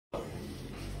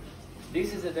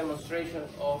This is a demonstration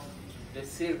of the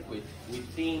circuit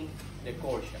within the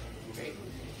core shaft. Okay?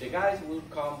 The guys will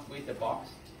come with the box.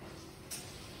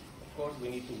 Of course, we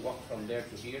need to walk from there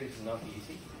to here. It's not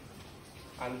easy.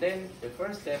 And then the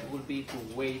first step will be to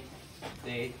weigh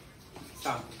the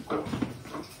sample.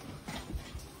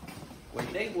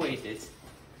 When they weigh it,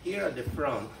 here at the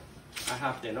front, I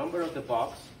have the number of the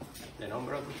box, the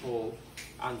number of the hole,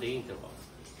 and the intervals.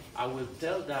 I will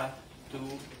tell that to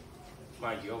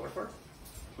my geographer,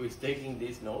 who is taking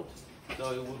this note.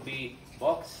 So it will be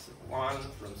box 1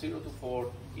 from 0 to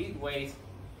 4, it weighs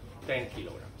 10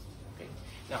 kilograms. Okay?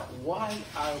 Now, why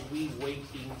are we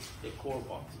weighting the core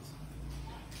boxes?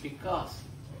 Because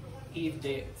if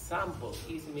the sample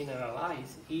is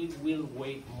mineralized, it will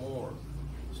weigh more.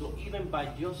 So even by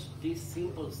just this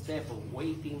simple step of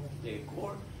weighting the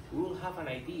core, we will have an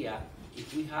idea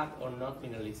if we have or not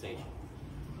mineralization.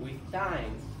 With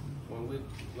time, when we're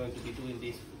going to be doing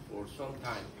this for some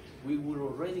time, we will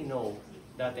already know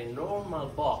that a normal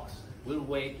box will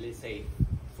weigh, let's say,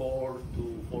 4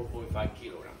 to 4.5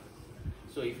 kilograms.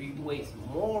 So if it weighs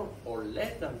more or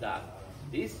less than that,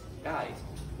 these guys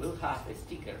will have a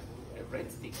sticker, a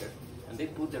red sticker, and they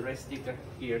put the red sticker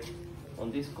here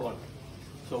on this corner.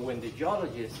 So when the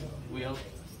geologists will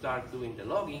start doing the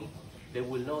logging, they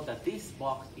will know that this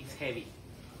box is heavy,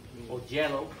 or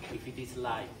yellow if it is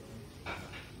light.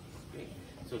 Okay?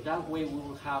 So that way we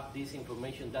will have this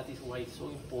information. That is why it's so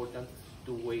important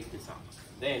to weigh the sample.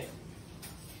 Then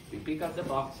we pick up the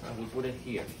box and we put it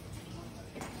here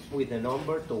with the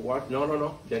number towards,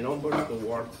 the number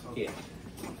towards here.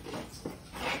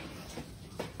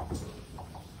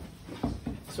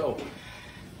 So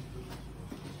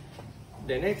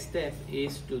the next step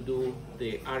is to do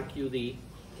the RQD,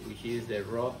 which is the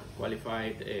rock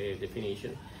qualified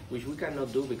definition, which we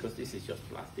cannot do because this is just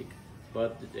plastic.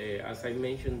 But as I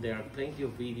mentioned, there are plenty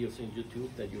of videos on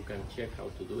YouTube that you can check how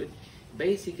to do it.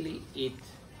 Basically, it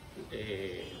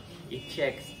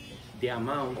checks the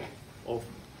amount of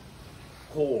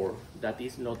core that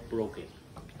is not broken.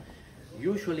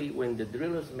 Usually, when the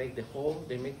drillers make the hole,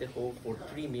 they make the hole for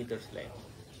 3 meters length.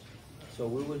 So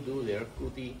we will do the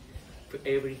RQD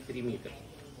every 3 meters.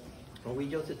 And we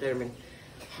just determine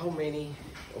how many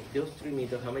of those 3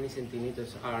 meters, how many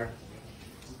centimeters are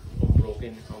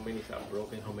unbroken, how many are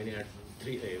broken, how many are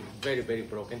very, very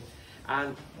broken.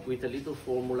 And with a little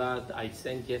formula, I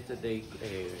sent yesterday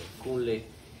Kunle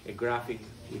a graphic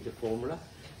with the formula.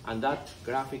 And that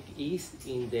graphic is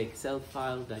in the Excel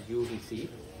file that you receive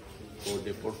for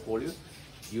the portfolio.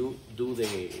 You do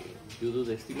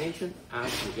the estimation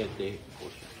and you get the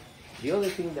portion. The other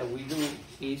thing that we do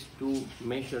is to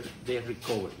measure the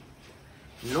recovery.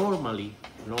 Normally,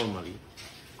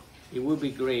 it would be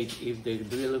great if the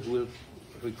driller will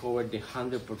recover the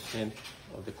 100%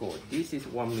 of the core. This is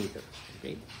 1 meter,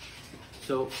 okay?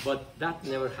 So, but that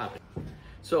never happened.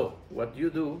 So what you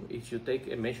do is you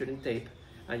take a measuring tape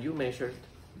and you measure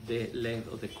the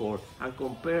length of the core and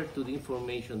compare to the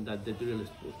information that the drillers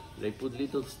put. They put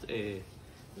little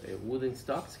wooden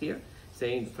stocks here,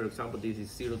 saying, for example, this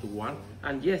is 0 to 1,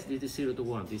 and yes, this is 0 to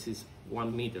 1, this is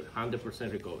 1 meter,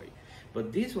 100% recovery.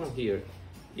 But this one here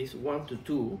is 1 to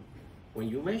 2. When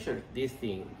you measure this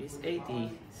thing, it's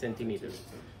 80 centimeters,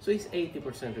 so it's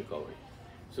 80% recovery.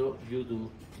 So you do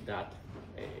that,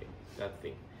 that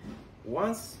thing.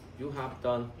 Once you have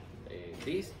done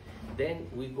this, then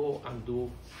we go and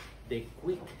do the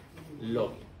quick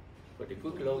logging. For the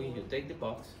quick logging, you take the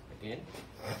box again,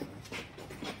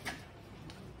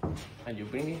 and you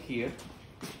bring it here.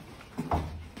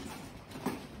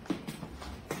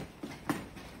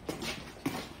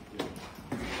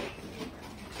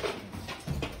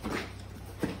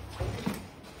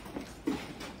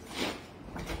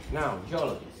 Now,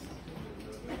 geologists.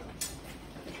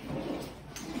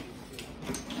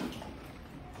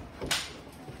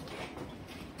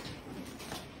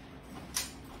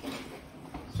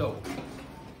 So,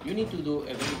 you need to do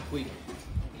a very quick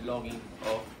logging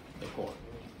of the core.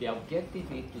 The objective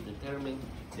is to determine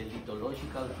the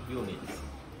lithological units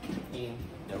in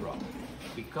the rock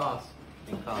because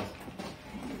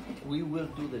we will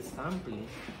do the sampling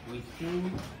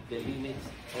within the limits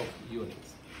of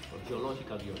units, of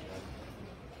geological units.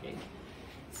 Okay?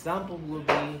 Sample will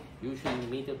be usually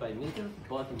meter by meter,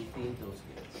 but within those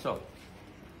units. So,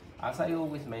 as I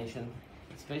always mention,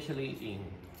 especially in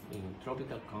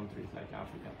tropical countries like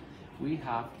Africa, we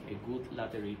have a good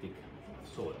lateritic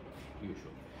soil,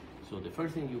 usually. So the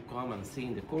first thing you come and see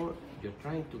in the core, you're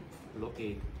trying to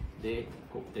locate the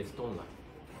stone line,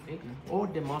 okay? Or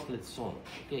the mottlet zone,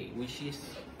 okay, which is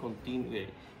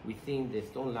within the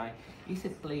stone line. It's a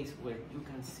place where you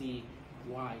can see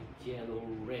white, yellow,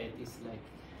 red. It's like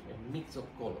a mix of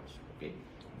colors. Okay,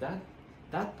 that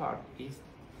part is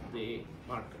the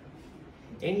marker.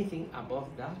 Anything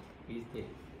above that is the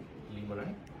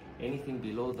limonite. Anything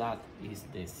below that is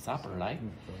the saprolite.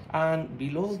 And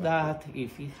below that,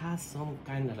 if it has some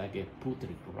kind of like a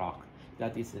putrid rock,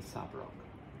 that is a sub-rock.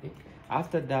 Okay?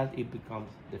 After that, it becomes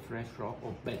the fresh rock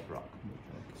or bedrock.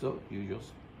 So you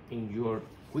just, in your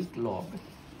quick log,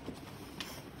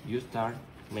 you start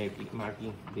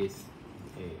marking these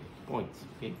points.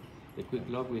 Okay? The quick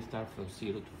log will start from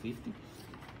 0 to 50.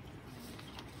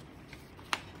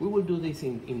 We will do this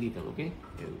in little, okay?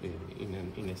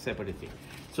 In a separate thing.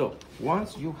 So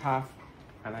once you have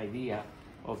an idea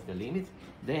of the limit,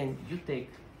 then you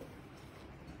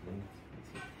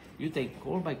take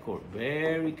chord by chord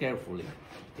very carefully,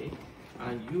 okay?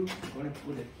 And you're going to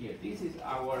put it here. This is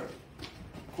our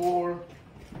core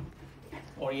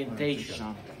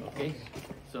orientation, okay?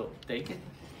 So take it.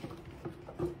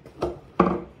 And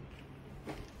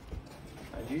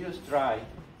you just try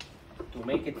to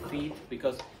make it fit,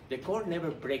 because the chord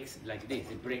never breaks like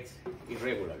this, it breaks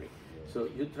irregularly. So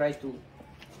you try to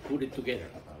put it together,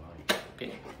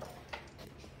 okay?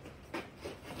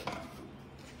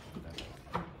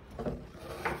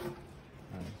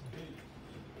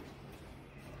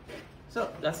 So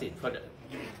that's it for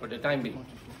the time being.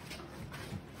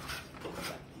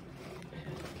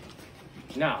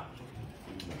 Now,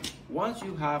 once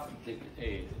you have the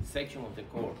section of the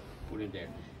chord put in there,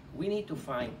 we need to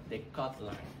find the cut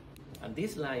line. And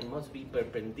this line must be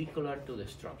perpendicular to the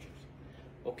structures.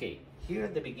 Okay, here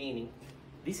at the beginning,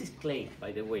 this is clay,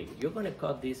 by the way. You're going to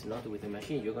cut this not with a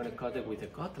machine, you're going to cut it with a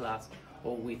cutlass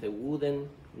or with a wooden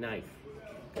knife.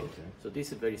 Okay? So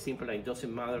this is very simple, and it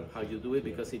doesn't matter how you do it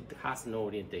because it has no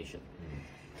orientation.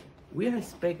 We are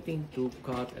expecting to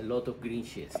cut a lot of green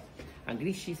schist, and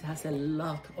green schist has a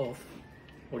lot of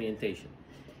orientation.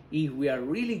 If we are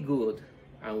really good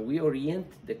and we orient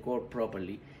the chord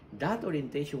properly, that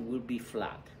orientation will be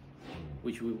flat,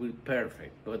 which will be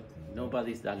perfect, but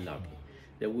nobody's that lucky.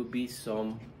 There will be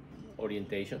some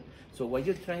orientation. So what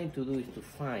you're trying to do is to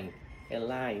find a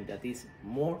line that is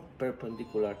more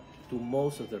perpendicular to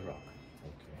most of the rock.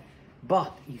 Okay.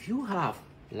 But if you have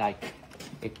like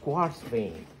a quartz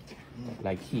vein,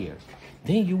 like here,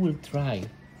 then you will try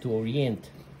to orient,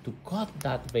 to cut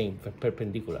that vein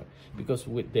perpendicular, because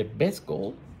with the best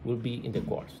gold will be in the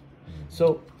quartz.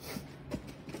 So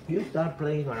you start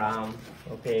playing around,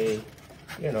 okay,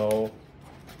 you know,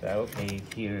 okay,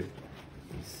 here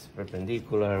is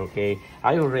perpendicular, okay.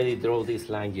 I already drew this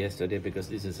line yesterday because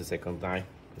this is the second time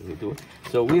we do it.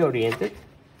 So we orient it,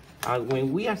 and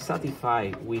when we are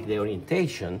satisfied with the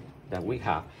orientation that we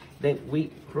have, then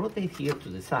we rotate here to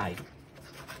the side,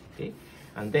 okay,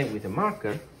 and then with the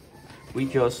marker, we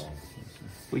just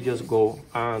go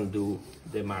and do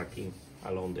the marking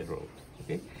along the road,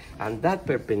 okay, and that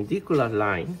perpendicular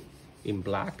line in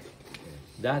black,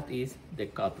 that is the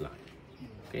cut line,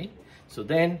 okay. So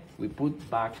then we put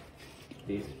back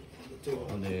this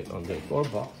on the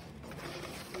chord box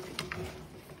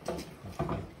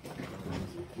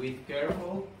with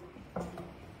careful.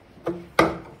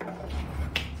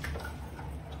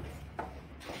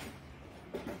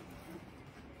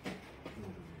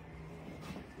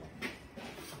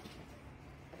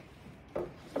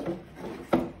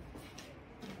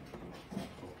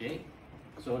 Okay,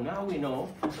 so now we know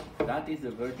that is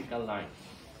the vertical line.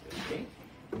 Okay,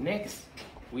 next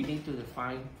we need to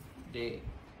define the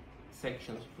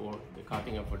sections for the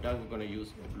cutting, and for that we're going to use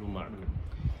a blue marker.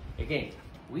 Again,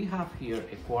 we have here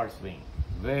a quartz vein,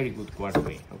 very good quartz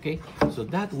vein, okay? So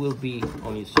that will be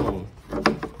on its own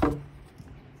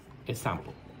a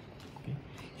sample. Okay?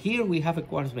 Here we have a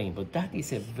quartz vein, but that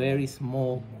is a very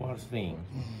small quartz vein.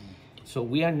 So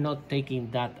we are not taking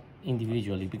that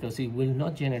individually because it will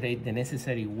not generate the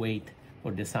necessary weight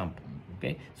for the sample,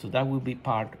 okay? So that will be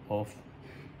part of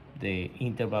the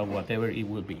interval, whatever it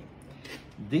will be.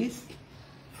 This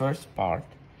first part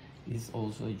is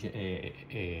also a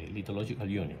lithological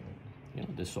union, you know,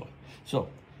 the soil. So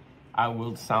I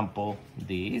will sample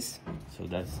this, so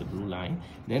that's the blue line.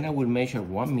 Then I will measure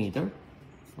 1 meter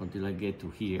until I get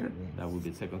to here. That will be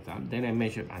the second sample. Then I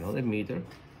measure another meter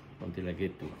until I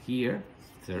get to here,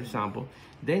 third sample.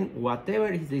 Then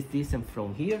whatever is this distance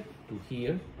from here to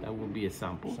here, that will be a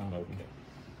sample. Okay.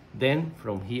 Then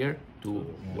from here to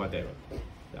whatever,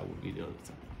 that will be the other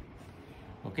sample.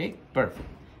 Okay, perfect.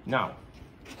 Now,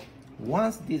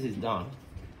 once this is done,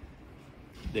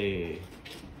 the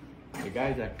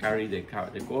guys that carry the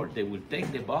cord, they will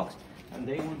take the box and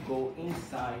they will go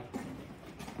inside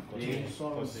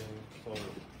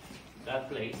that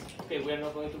place. Okay, we are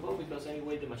not going to go because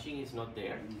anyway the machine is not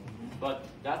there. But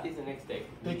that is the next step.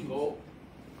 We go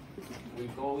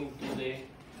into the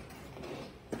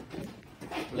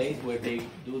place where they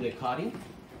do the cutting.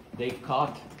 They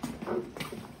cut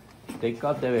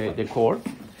the core,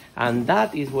 and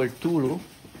that is where Tulu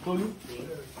and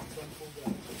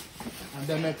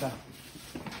the Mecca.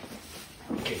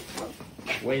 Okay.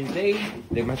 When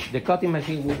the cutting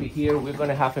machine will be here, we're going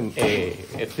to have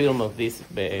a film of this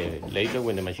later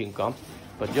when the machine comes.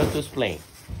 But just to explain,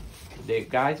 the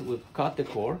guys will cut the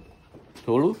core.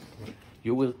 Tulu,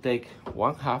 you will take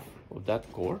 1/2 of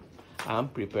that core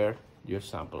and prepare your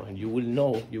sample. And you will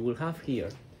know, you will have here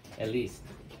a list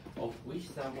of which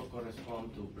sample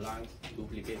correspond to blanks,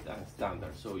 duplicate, and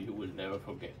standard. So you will never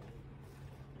forget.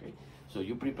 Okay? So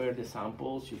you prepare the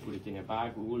samples, you put it in a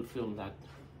bag. We will film that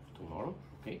tomorrow.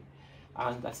 Okay,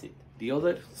 and that's it. The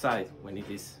other side, when it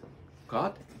is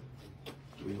cut,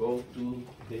 we go to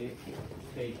the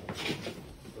page,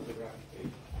 photographic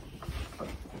page.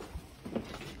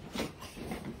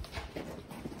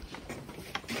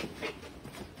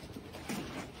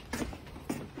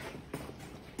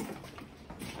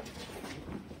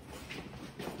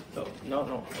 So,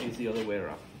 no, it's the other way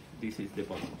around. This is the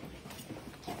bottom.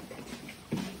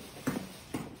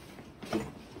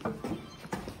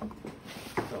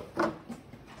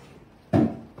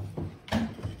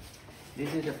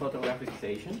 This is the photographic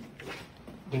station.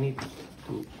 We need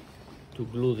to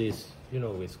glue this,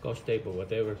 with Scotch tape or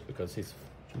whatever, because it's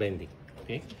bending.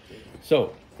 Okay.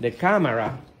 So the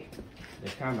camera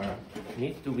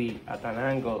needs to be at an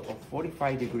angle of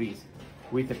 45 degrees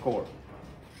with the core.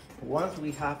 Once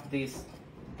we have this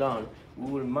done,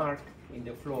 we will mark in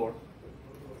the floor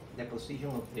the position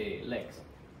of the legs.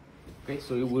 Okay.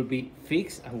 So it will be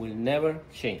fixed and will never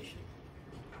change.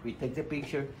 We take the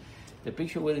picture. The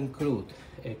picture will include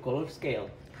a color scale,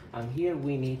 and here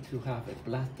we need to have a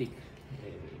plastic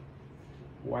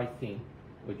white thing,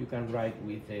 but you can write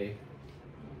with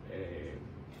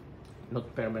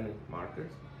not permanent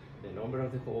markers, the number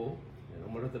of the hole, the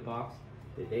number of the box,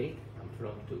 the date, and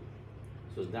from to.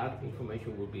 So that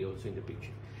information will be also in the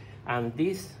picture. And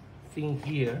this thing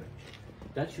here,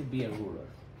 that should be a ruler.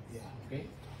 Yeah. Okay.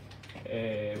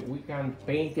 We can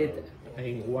paint it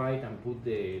in white and put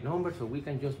the numbers, so we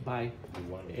can just buy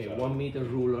a 1 meter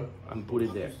ruler and put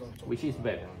it there, which is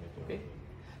better. Okay.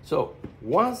 So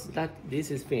once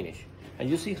this is finished, and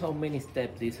you see how many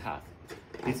steps this has,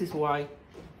 this is why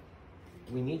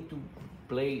we need to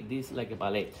play this like a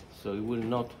ballet, so it will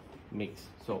not mix.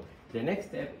 So the next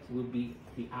step will be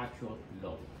the actual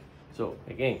load. So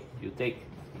again, you take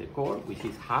the core, which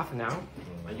is half now,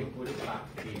 and you put it back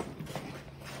here.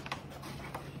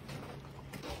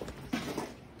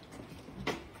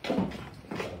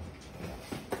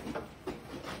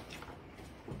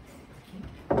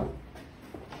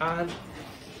 And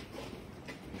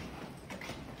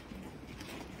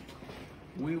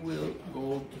we will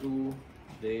go through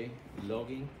the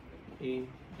logging in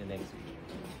the next video.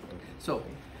 So,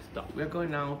 we're going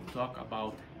now to talk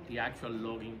about the actual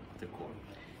logging of the core.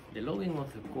 The logging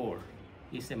of the core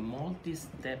is a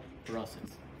multi-step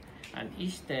process, and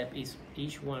each step is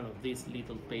each one of these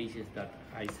little pages that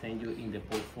I send you in the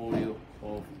portfolio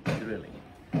of drilling.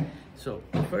 So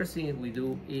the first thing we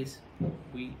do is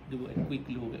we do a quick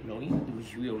logging,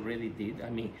 which we already did. I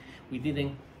mean, we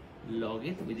didn't log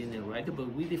it, we didn't write it,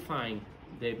 but we defined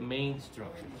the main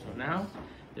structure. So now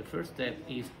the first step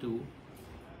is to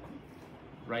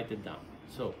write it down.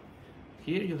 So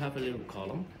here you have a little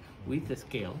column with a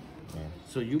scale,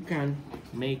 so you can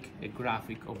make a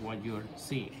graphic of what you're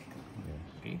seeing.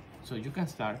 Okay, so you can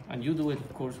start, and you do it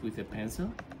of course with a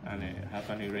pencil and have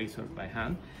an eraser by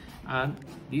hand. And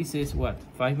this is what,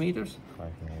 5 meters?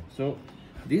 5 meters. So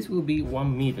this will be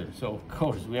 1 meter. So of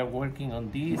course we are working on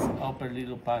this upper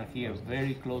little part here,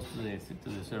 very close to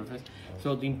the surface.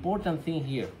 So the important thing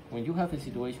here, when you have a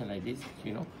situation like this,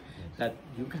 that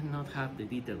you cannot have the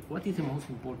detail. What is the most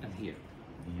important here?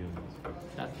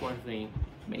 That one thing,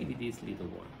 maybe this little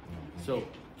one. So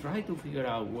try to figure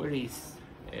out where is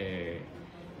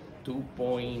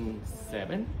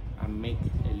 2.7 and make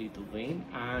a little vein,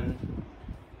 and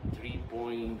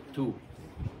 3.2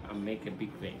 and make a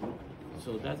big vein.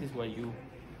 So that is what you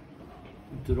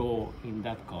draw in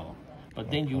that column. But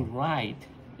then you write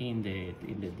in the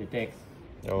text,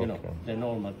 the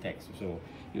normal text. So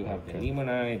you have the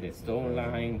limonite, the stone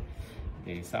line,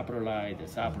 the saprolite, the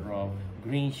saprock,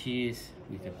 green schist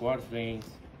with the quartz veins,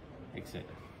 etc.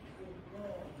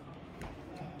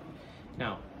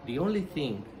 Now, the only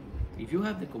thing, if you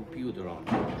have the computer on,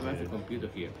 you have the computer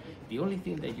here, the only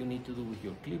thing that you need to do with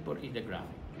your clipboard is the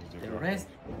graphic. The rest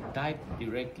type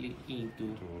directly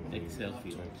into the Excel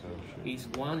field. It's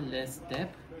one less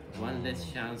step, one less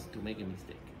chance to make a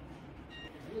mistake.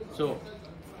 So,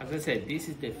 as I said, this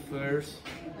is the first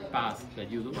pass that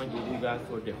you do, and you do that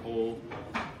for the whole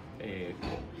code.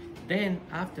 Then,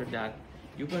 after that,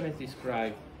 you're going to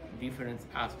describe different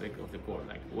aspects of the code,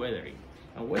 like weathering.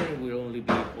 And weathering will only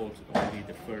be only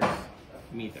the first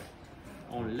meter.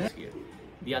 Unless here,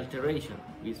 the alteration.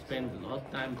 We spend a lot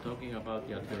of time talking about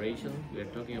the alteration. We are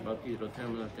talking about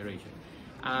hydrothermal alteration.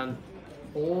 And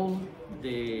all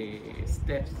the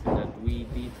steps that we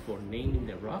did for naming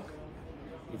the rock,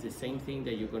 it's the same thing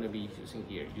that you're going to be using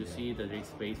here. You see that there is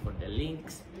space for the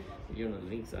links. You know,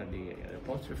 links are the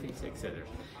apostrophes, etc.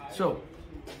 So,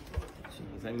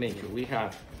 as I mentioned, we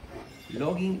have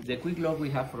logging. The quick log we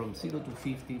have from 0 to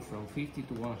 50, from 50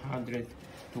 to 100,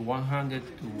 to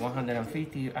 100 to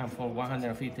 150, and from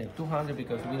 150 to 200,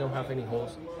 because we don't have any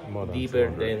holes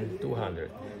deeper than 200.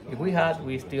 If we had,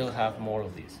 we still have more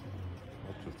of this.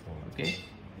 Okay.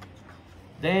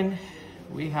 Then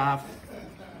we have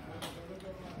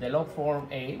the log form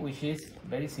A, which is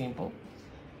very simple.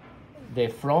 The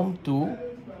from to,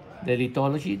 the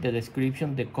lithology, the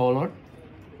description, the color,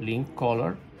 link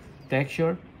color,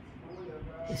 texture,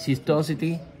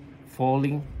 schistosity,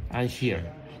 folding, and shear.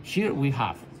 Shear we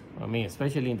have, I mean,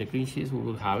 especially in the green sheets, we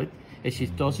will have it. A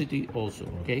schistosity also,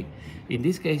 okay? In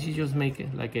this case, you just make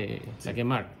it like a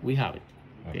mark. We have it,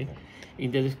 okay?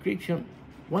 In the description,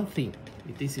 one thing,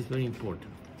 this is very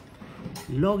important.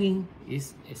 Logging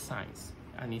is a science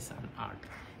and it's an art.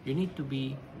 You need to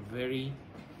be very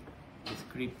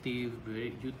descriptive,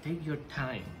 you take your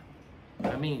time.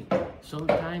 I mean,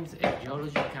 sometimes a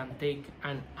geology can take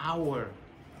an hour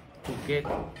to get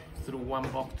through one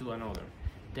box to another.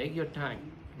 Take your time,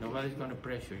 nobody's going to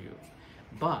pressure you.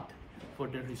 But for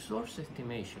the resource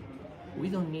estimation, we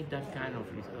don't need that kind of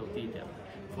detail.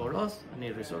 For us,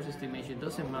 a resource estimation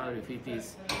doesn't matter if it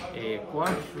is a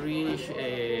quartz-rich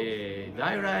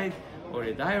diorite, or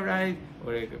a diorite,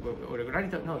 or a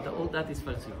granite. No, all that is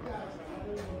falsified.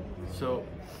 So,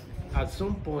 at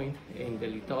some point in the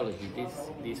lithology,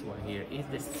 this one here is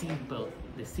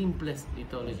the simplest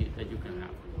lithology that you can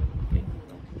have. Okay,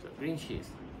 so green schist,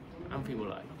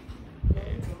 amphibolite,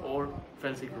 or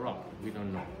felsic rock, we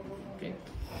don't know. Okay,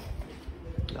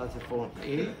 that's the form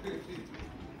A.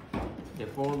 The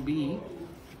form B,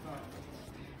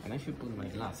 and I should put my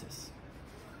glasses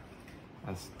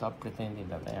and stop pretending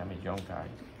that I am a young guy.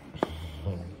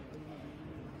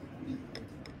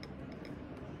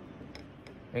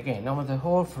 Again, now the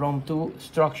whole from two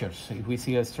structures. If we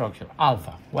see a structure,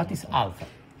 alpha. What is alpha?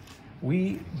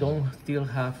 We don't still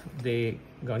have the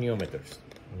goniometers.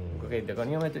 Okay, the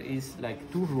goniometer is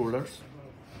like two rulers.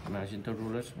 Imagine two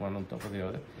rulers, one on top of the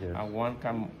other, and one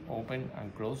can open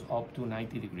and close up to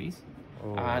 90 degrees.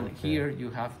 And here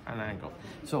you have an angle.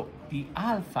 So the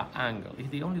alpha angle is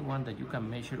the only one that you can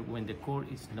measure when the core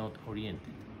is not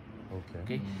oriented.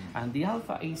 Okay. And the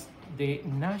alpha is the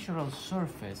natural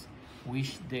surface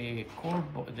which the core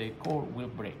will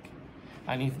break.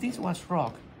 And if this was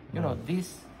rock, you know,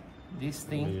 this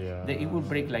thing, it will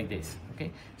break like this.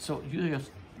 Okay. So you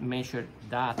just measure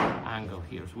that angle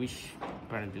here, which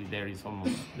apparently there is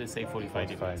almost, let's say, 45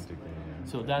 degrees.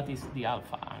 So that is the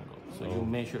alpha angle. So you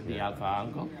measure the alpha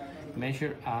angle,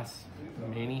 measure as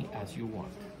many as you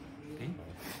want. Okay,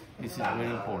 this is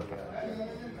very important.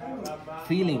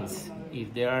 Fillings,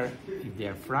 if there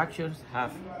are fractures,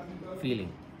 have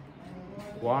filling,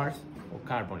 quartz or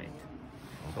carbonate.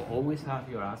 So always have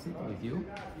your acid with you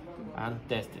and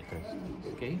test it.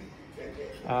 Okay.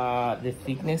 The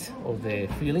thickness of the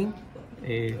filling,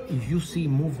 if you see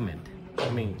movement, I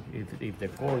mean, if the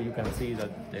core, you can see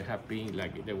that there have been,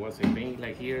 like, there was a vein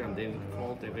like here and then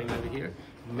fold a vein over here,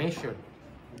 measure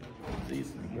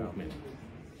this movement.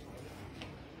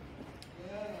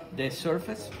 The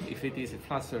surface, if it is a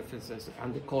flat surface,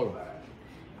 and the color.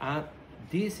 And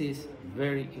this is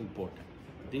very important.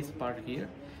 This part here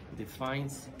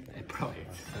defines a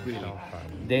project, really.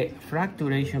 The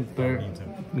fracturation per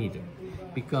meter.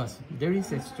 Because there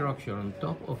is a structure on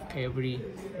top of every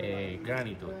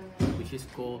granite, which is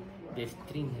called the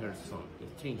stringer zone.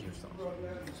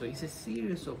 So it's a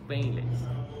series of veinlets,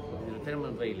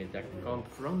 hydrothermal veinlets that come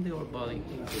from the ore body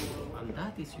into the ore, and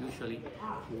that is usually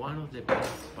one of the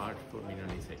best parts for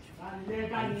mineralization.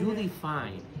 And you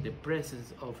define the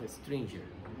presence of a stringer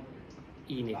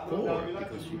in a core,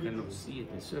 because you cannot see it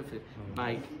in the surface,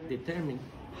 by determining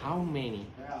how many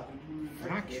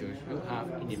fractures you have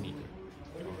in the meter.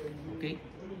 Okay,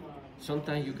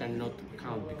 sometimes you cannot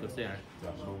count because there are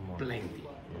plenty.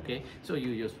 Okay, so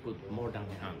you just put more than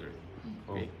 100.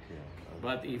 Okay,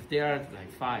 But if there are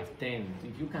like 5, 10,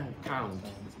 if you can count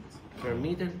per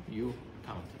meter, you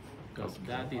count it, because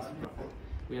that is,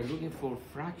 we are looking for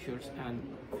fractures and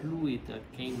fluid that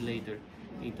came later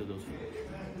into those fluids.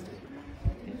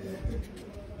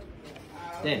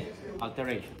 Then,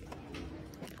 alteration.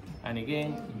 And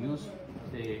again, use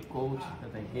the codes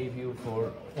that I gave you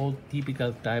for all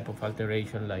typical type of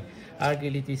alteration, like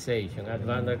argillitization,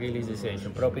 advanced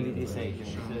argillitization,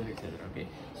 propyllitization, etc. Okay.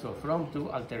 So from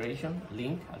to alteration,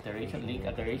 link, alteration, link,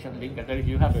 alteration, link, alteration.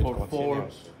 You have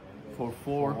for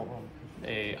four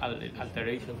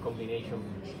alteration combination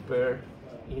per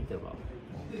interval.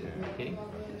 Okay.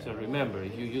 So remember,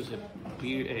 if you use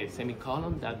a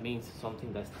semicolon, that means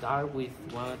something that starts with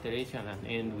one alteration and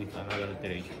ends with another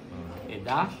alteration. A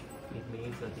dash, it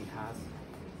means that it has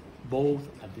both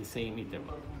at the same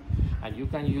interval. And you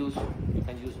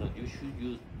should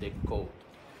use the code,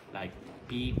 like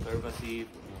P pervasive,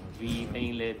 V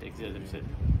mainlet, etc., etc.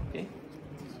 Okay?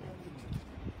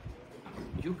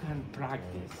 You can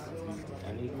practice,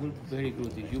 and it will be very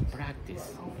good if you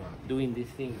practice doing this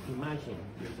thing. Imagine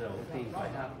yourself, okay, if I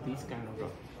have this kind of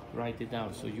rock, write it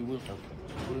down, so you will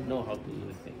know how to do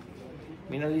the thing.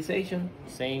 Mineralization,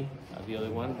 same as the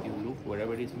other one. You look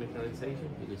wherever it is mineralization,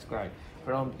 you describe.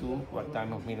 From to what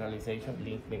type of mineralization,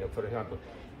 link mineral. For example,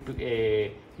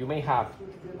 you may have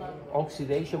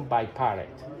oxidation by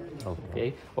pyrite,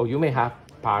 okay? Or you may have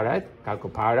pyrite,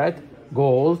 chalcopyrite,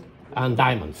 gold, and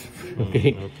diamonds.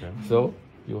 Okay? So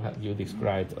you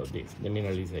described this, the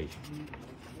mineralization.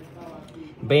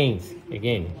 Veins,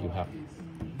 again, you have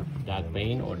that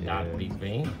vein or that big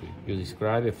vein. You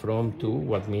describe it from to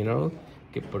what mineral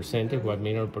percentage, what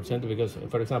mineral percentage, because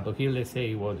for example here let's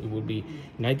say it would be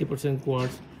 90%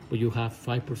 quartz, but you have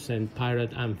 5%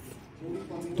 pyrite and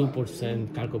 2%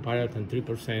 chalcopyrite and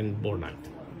 3% bornite.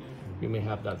 You may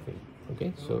have that thing.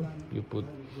 Okay, so you put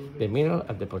the mineral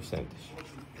at the percentage.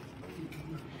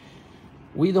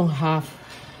 We don't have,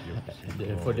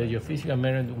 for the geophysical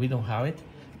measurement, we don't have it,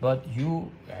 but we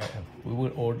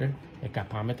will order a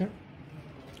capometer.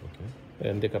 Okay.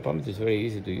 And the capometer is very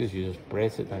easy to use. You just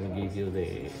press it and it gives you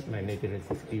the magnetic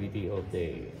resistivity of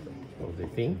the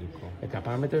thing. A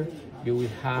capometer, you will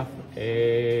have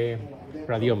a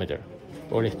radiometer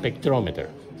or a spectrometer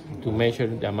to measure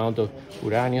the amount of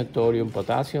uranium, thorium,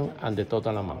 potassium, and the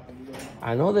total amount.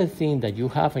 Another thing that you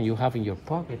have in your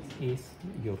pocket is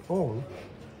your phone.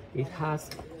 It has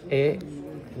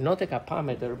not a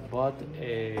capometer, but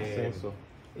a sensor.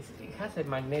 It has a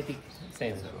magnetic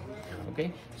sensor.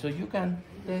 Okay, so you can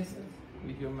test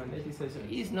with your magnetic sensor.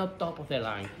 It's not top of the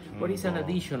line, but it's an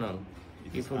additional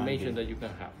information that you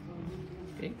can have.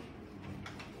 Okay,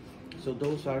 so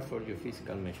those are for your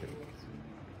physical measurements.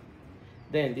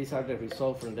 Then these are the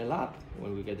results from the lab.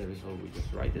 When we get the result, we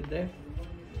just write it there.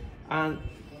 And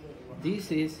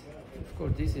this is, of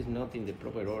course, this is not in the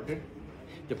proper order.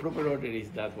 The proper order is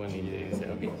that one.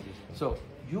 Okay. So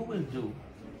you will do,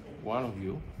 one of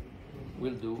you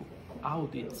will do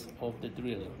audits of the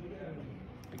driller,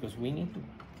 because we need to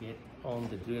get on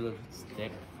the driller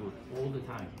step foot all the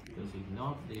time, because if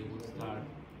not, they will start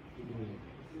doing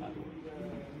that work.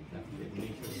 That's the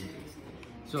nature of this.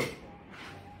 So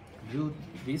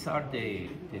these are the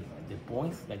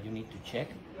points that you need to check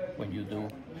when you do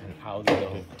an audit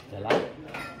of the lab.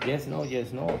 Yes, no,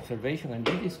 observation, and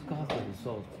you discuss the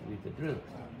results with the drill,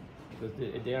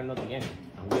 because they are not the enemy,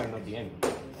 and we are not the enemy.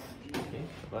 Okay?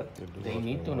 But they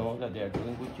need to know that they are doing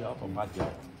a good job or bad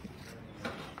job.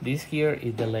 This here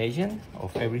is the legend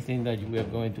of everything that we are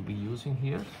going to be using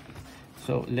here.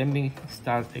 So let me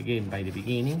start again by the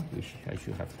beginning, which I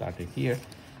should have started here.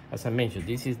 As I mentioned,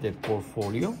 this is the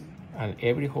portfolio, and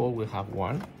every hole will have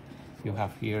one. You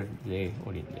have here the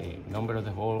number of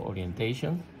the hole,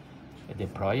 orientation, the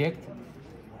project,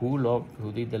 who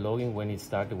did the logging, when it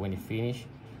started, when it finished,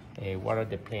 what are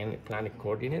the planet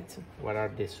coordinates, what are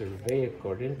the surveyor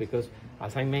coordinates, because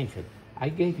as I mentioned, I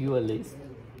gave you a list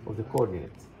of the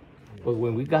coordinates. But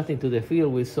when we got into the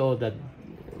field, we saw that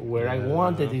where I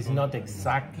wanted is not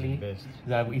exactly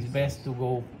that it's best to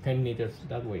go 10 meters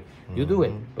that way. You do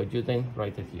it, but you then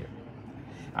write it here.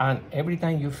 And every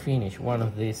time you finish one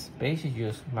of these pages, you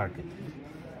just mark it.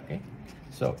 Okay?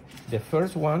 So the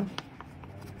first one,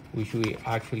 which we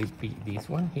actually pick this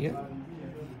one here,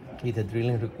 is the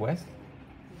drilling request,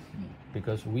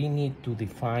 because we need to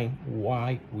define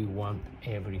why we want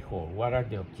every hole. What are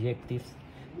the objectives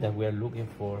that we are looking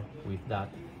for with that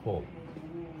hole?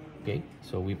 Okay,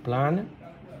 so we plan,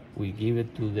 we give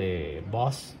it to the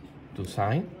boss to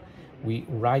sign, we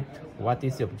write what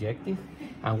is the objective,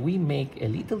 and we make a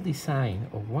little design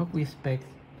of what we expect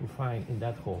to find in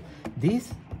that hole.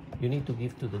 This you need to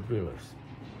give to the drillers.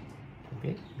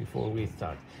 okay, before we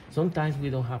start. Sometimes we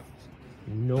don't have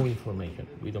no information,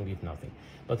 we don't give nothing.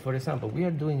 But for example, we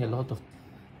are doing a lot of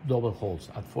double holes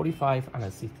at 45 and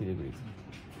at 60 degrees.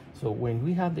 So when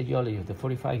we have the geology of the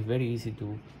 45, it's very easy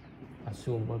to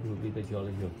assume what will be the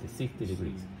geology of the 60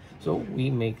 degrees. So we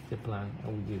make the plan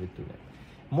and we give it to them.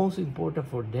 Most important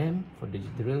for them, for the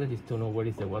driller, is to know where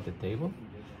is the water table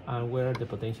and where are the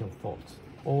potential faults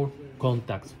or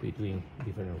contacts between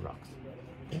different rocks.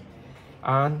 Okay?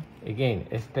 And again,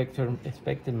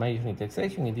 expected major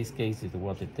intersection, in this case is the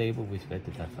water table, we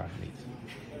expected at 5 meters.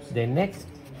 The next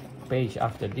page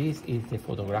after this is the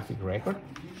photographic record.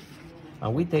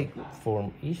 And we take,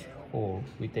 from each hole,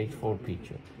 we take 4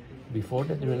 pictures. Before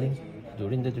the drilling,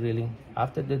 during the drilling,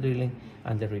 after the drilling,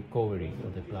 and the recovery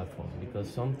of the platform.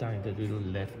 Because sometimes the driller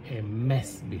left a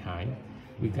mess behind.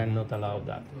 We cannot allow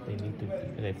that. They need to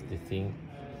leave the thing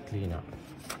clean up.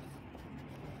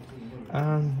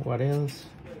 And what else?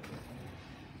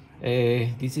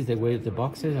 This is the weight of the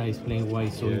boxes. I explained why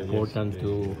it's so important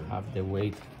to have the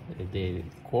weight, the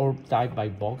core type by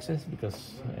boxes,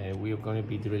 because we are going to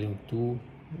be drilling 2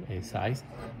 size,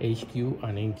 HQ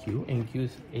and NQ. NQ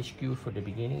is HQ for the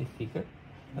beginning, is thicker,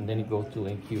 and then it goes to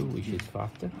NQ, which is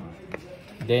faster.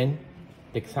 Then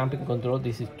the sampling control,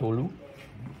 this is Tolu.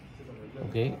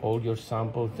 Okay, all your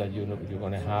samples that you're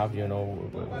going to have,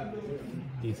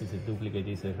 this is a duplicate,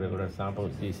 this is a regular sample,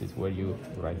 this is where you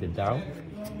write it down.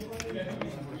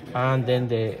 And then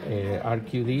the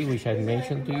RQD, which I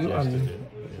mentioned to you,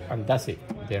 and that's it.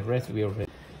 The rest we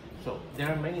already. So there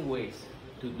are many ways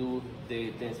to do the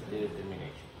density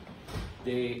determination.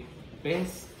 The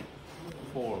best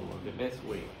form or the best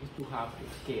way is to have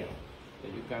a scale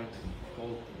that you can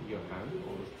hold in your hand,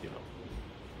 or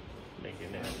make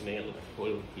a nail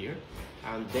hold here,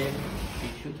 and then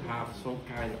it should have some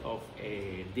kind of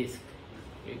a disc,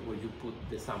 okay, where you put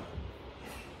the sample.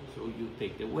 So you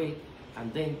take the weight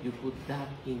and then you put that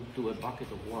into a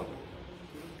bucket of water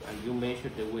and you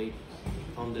measure the weight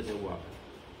under the water.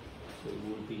 So it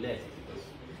will be less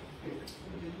because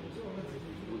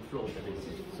it will float the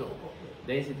density. So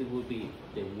density will be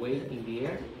the weight in the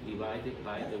air divided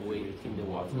by the weight in the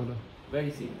water. Very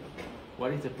simple.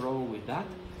 What is the problem with that?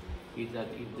 Is that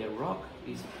if the rock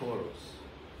is porous,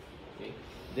 okay,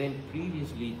 then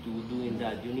previously to doing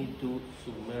that, you need to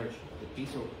submerge the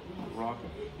piece of rock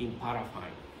in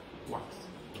paraffin wax,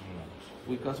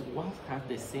 because wax has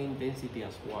the same density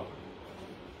as water,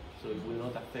 so it will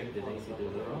not affect the density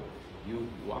of the rock. You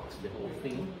wax the whole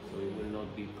thing, so it will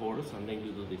not be porous, and then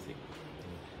you do this thing.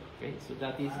 Okay, so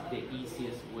that is the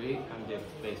easiest way and the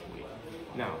best way.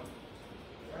 Now,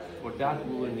 for that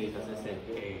we will need, as I said,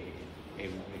 a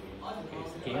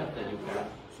scale that you can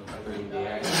put in the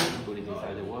air, put it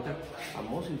inside the water, and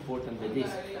most important, the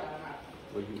disc,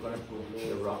 where you're going to put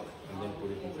the rock and then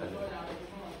put it inside the water.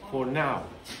 For now,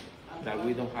 that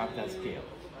we don't have that scale,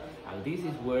 and this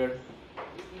is where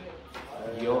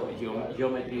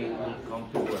geometry will come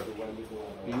to work.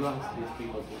 You ask these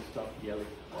people to stop yelling.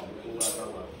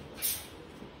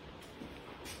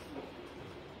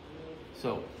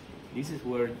 So, this is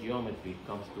where geometry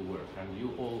comes to work, and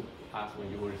you all asked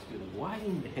when you were a student, why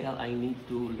in the hell I need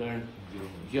to learn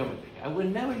geometry? I will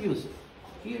never use it.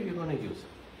 Here you're going to use it.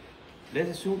 Let's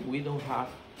assume we don't have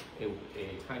a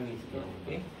hanging scale,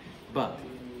 okay? But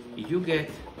if you get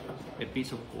a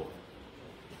piece of core,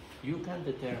 you can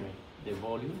determine the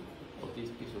volume of this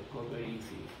piece of core very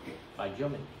easily by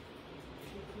geometry.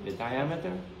 The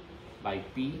diameter by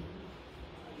P,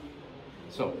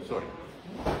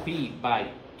 P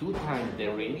by 2 times the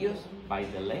radius by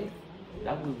the length,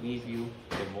 that will give you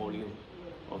the volume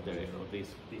of this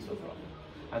piece of rock.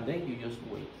 And then you just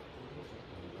weight.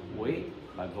 Weight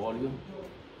by volume,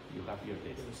 you have your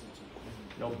distance.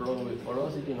 No problem with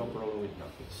porosity, no problem with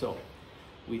nothing. So,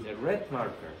 with a red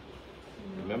marker,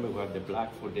 remember we have the black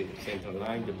for the central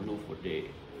line, the blue for the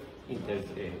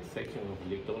intersection of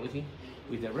lithology.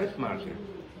 With a red marker,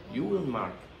 you will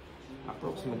mark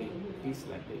approximately this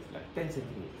like this, like 10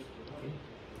 centimeters, okay,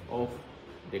 of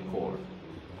the core.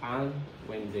 And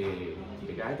when the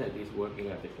guy that is working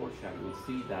at the core shaft will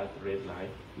see that red line,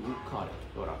 he will cut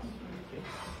it for us. Okay?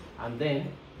 And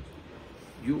then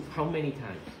how many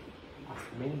times?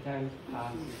 As many times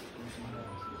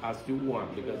as you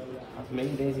want, because as many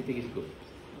density is good.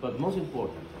 But most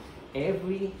important,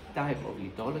 every type of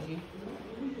lithology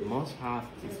must have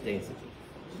its density,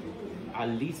 at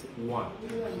least one.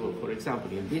 So for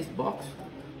example, in this box,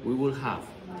 we will have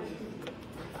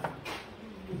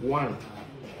one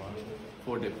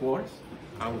for the quartz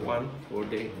and one for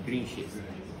the green schist.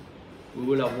 We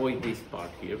will avoid this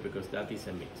part here because that is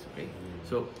a mix, okay?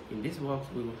 So in this box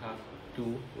we will have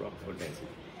 2 rocks for density.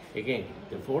 Again,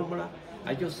 the formula,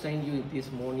 I just sent you this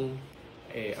morning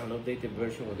an updated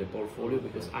version of the portfolio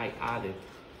because I added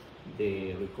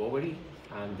the recovery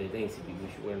and the density,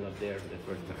 which were not there the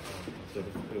first time. So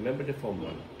remember the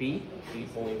formula, P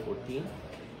 3.14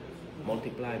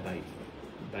 multiplied by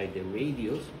the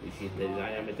radius, which is the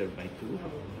diameter by 2,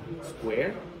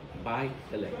 squared by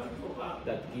the length.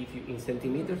 That gives you in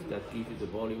centimeters, that gives you the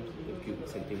volume in cubic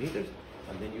centimeters,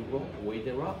 and then you go weigh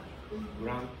the rock,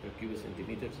 gram per cubic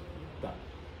centimeters, done.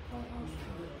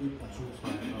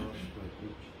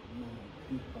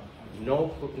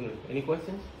 No, any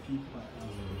questions?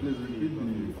 Please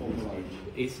repeat the formula.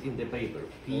 It's in the paper.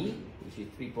 P, which is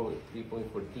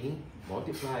 3.14,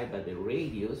 multiplied by the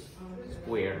radius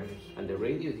square, and the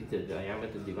radius is the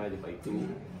diameter divided by 2,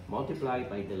 multiplied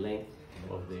by the length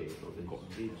of the core.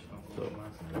 So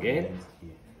again,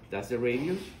 that's the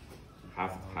radius,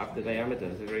 half the diameter,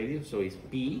 that's the radius, so it's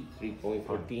P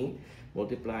 3.14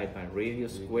 multiplied by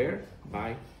radius square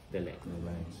by the length.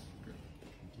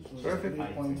 Perfect.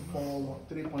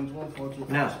 3.142.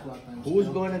 Now, who's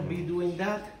going to be doing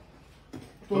that?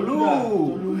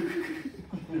 Tolu!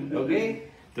 Okay?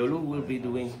 Tolu will be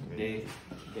doing the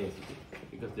density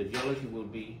because the geology will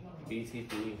be busy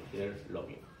doing their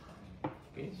logging.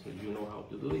 Okay, so you know how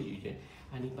to do it.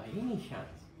 And if by any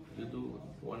chance you do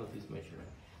one of these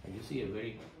measurements and you see a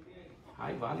very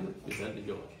high value, you tell the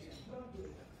geologist.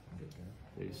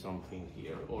 There is something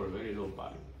here, or a very low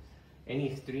value.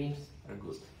 Any extremes are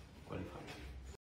good, qualified.